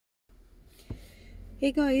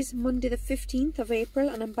Hey guys, Monday the 15th of April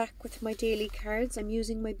and I'm back with my daily cards. I'm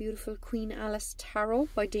using my beautiful Queen Alice Tarot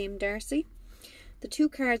by Dame Darcy. The two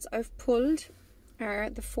cards I've pulled are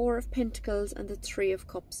the Four of Pentacles and the Three of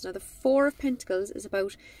Cups. Now the Four of Pentacles is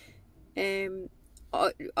about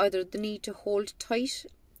either the need to hold tight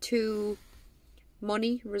to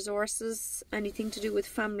money, resources, anything to do with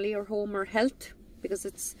family or home or health, because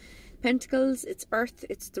it's Pentacles, it's earth,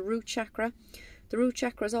 it's the root chakra. The root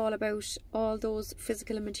chakra is all about all those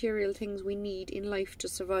physical and material things we need in life to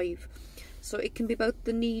survive. So it can be about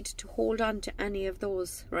the need to hold on to any of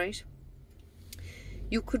those, right?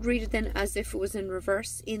 You could read it then as if it was in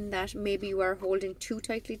reverse, in that maybe you are holding too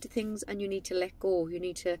tightly to things and you need to let go. You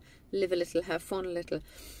need to live a little, have fun a little.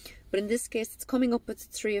 But in this case, it's coming up with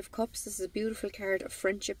the Three of Cups. This is a beautiful card of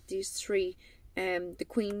friendship, these three.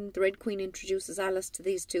 The Red Queen introduces Alice to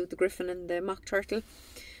these two, the Griffin and the Mock Turtle.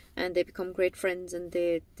 And they become great friends, and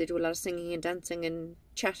they do a lot of singing and dancing and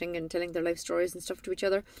chatting and telling their life stories and stuff to each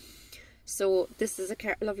other. So this is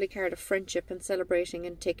a lovely card of friendship and celebrating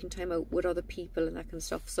and taking time out with other people and that kind of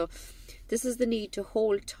stuff. So this is the need to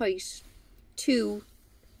hold tight to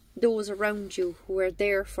those around you who are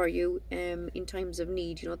there for you in times of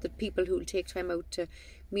need. You know, the people who will take time out to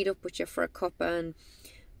meet up with you for a cup and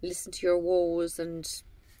listen to your woes and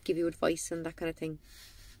give you advice and that kind of thing.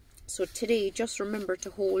 So today, just remember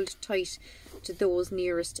to hold tight to those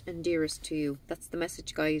nearest and dearest to you. That's the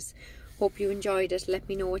message, guys. Hope you enjoyed it. Let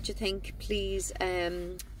me know what you think. Please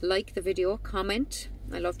like the video, comment.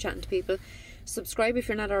 I love chatting to people. Subscribe if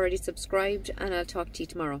you're not already subscribed, and I'll talk to you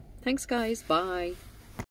tomorrow. Thanks, guys. Bye.